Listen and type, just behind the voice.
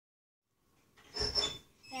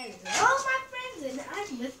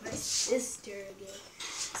with my sister again.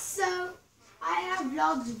 So I have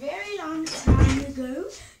vlogged very long time ago.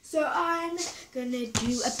 So I'm gonna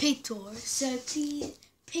do a pet tour. So please,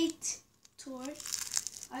 pet tour.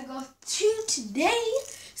 I got 2 today.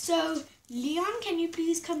 So Leon, can you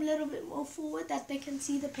please come a little bit more forward that they can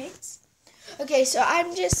see the pets? Okay, so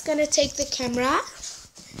I'm just gonna take the camera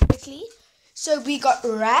quickly. So we got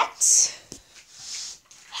rats.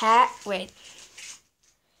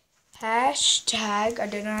 Hashtag, I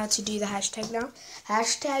don't know how to do the hashtag now.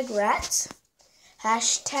 Hashtag rats.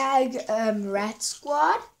 Hashtag rat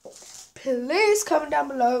squad. Please comment down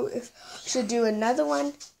below if I should do another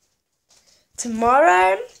one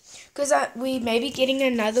tomorrow. Because we may be getting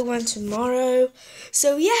another one tomorrow.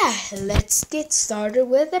 So yeah, let's get started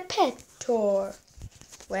with the pet tour.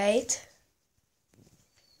 Wait.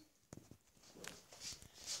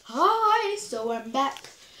 Hi, so I'm back.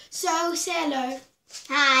 So say hello.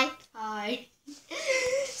 Hi. Hi.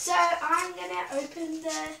 So I'm gonna open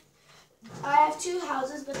I have 2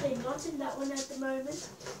 houses, but they're not in that one at the moment.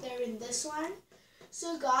 They're in this one.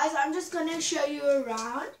 So guys, I'm just gonna show you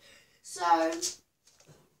around. So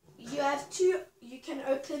you have 2, you can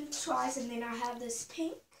open twice, and then I have this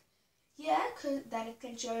pink here, that it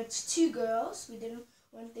can show it's 2 girls. We didn't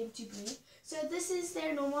want them to breed. So this is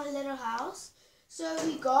their normal little house. So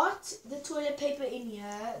we got the toilet paper in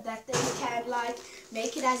here that they can like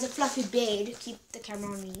make it as a fluffy bed. Keep the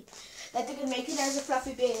camera on me. That they can make it as a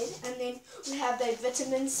fluffy bed. And then we have the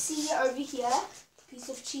vitamin C over here, piece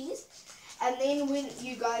of cheese. And then when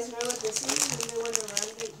you guys know what this is, when they want to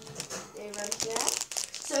run, they run here.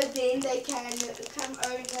 So then they can come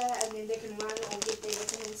over and then they can run or get their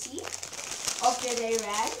vitamin C after they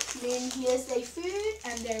ran. Then here's their food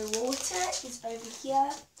and their water is over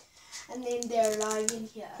here. And then they're lying in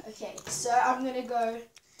here. Okay, so I'm gonna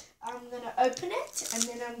open it, and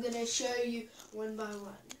then I'm gonna show you one by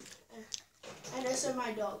one. And also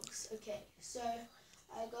my dogs. Okay, so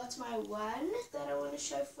I got my one that I want to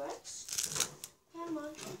show first. Come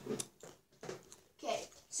on. Okay,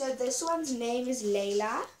 so this one's name is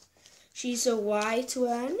Layla. She's a white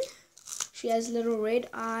one. She has little red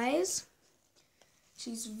eyes.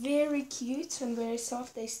 She's very cute and very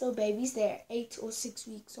soft. They're still babies. They're 8 or 6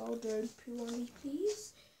 weeks old. Don't poo on me,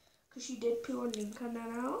 please. Because she did poo on Linka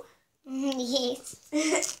now. Yes.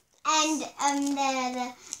 And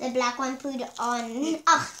the black one pooed on.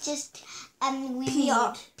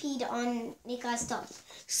 Peed on Nika's top.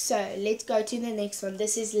 So let's go to the next one.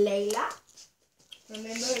 This is Layla.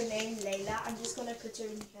 Remember her name, Layla. I'm just gonna put her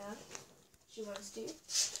in here. She wants to.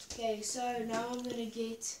 Okay, so now I'm gonna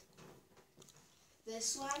get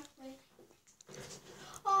this one. Wait.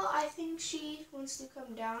 Oh, I think she wants to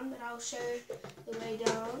come down, but I'll show the way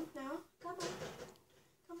down now. Come on.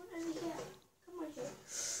 Come on over here. Come on here.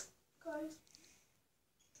 Guys.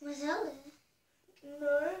 What's that?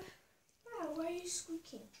 No. Ah, why are you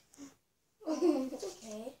squeaking?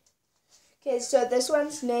 Okay. Okay, so this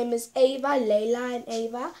one's name is Ava, Layla and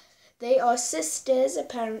Ava. They are sisters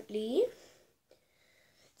apparently.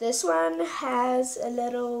 This one has a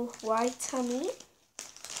little white tummy.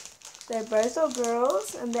 They both are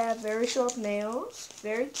girls and they have very short nails.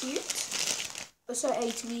 Very cute. Also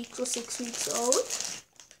 8 weeks or 6 weeks old.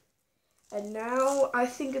 And now I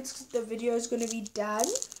think the video is going to be done.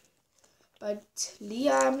 But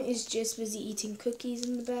Liam is just busy eating cookies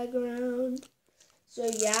in the background. So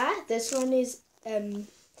yeah, this one is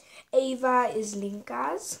Ava is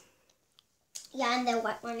Linka's. Yeah, and the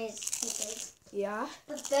white one is Peter's. Yeah.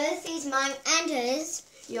 But both is mine and hers.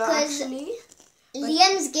 Yeah, actually.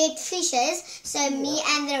 Liam's get fishes, so yeah. Me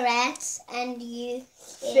and the rats and you.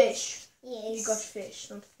 Fish. Yes. You got fish,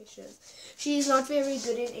 not fishes. She's not very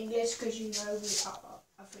good in English because you know we are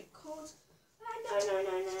Afrikaans. No.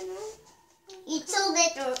 You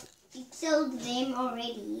told them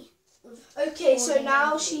already. Okay, so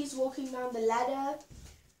now she's walking down the ladder.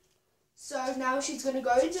 So now she's going to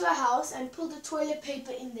go into a house and pull the toilet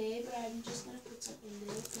paper in there. But I'm just going to put some in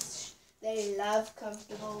there because they love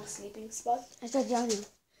comfortable sleeping spots. Is that yours?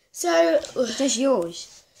 So... Is that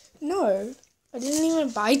yours? No, I didn't even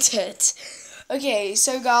bite it. Okay,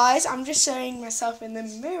 so guys, I'm just showing myself in the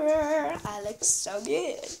mirror. I look so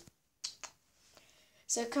good.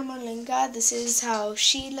 So come on, Linka. This is how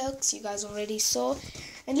she looks. You guys already saw.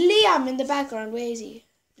 And Liam in the background. Where is he?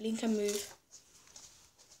 Linka, move.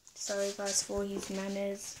 Sorry, guys, for his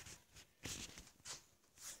manners.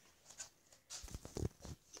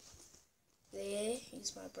 There,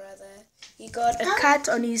 he's my brother. He got a cut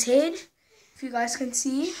on his head. If you guys can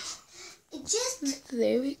see.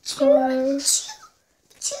 There we go.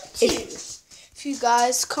 If you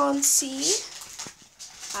guys can't see,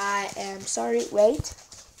 I am sorry. Wait.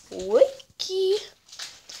 Wiki.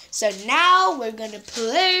 So now we're gonna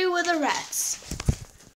play with the rats.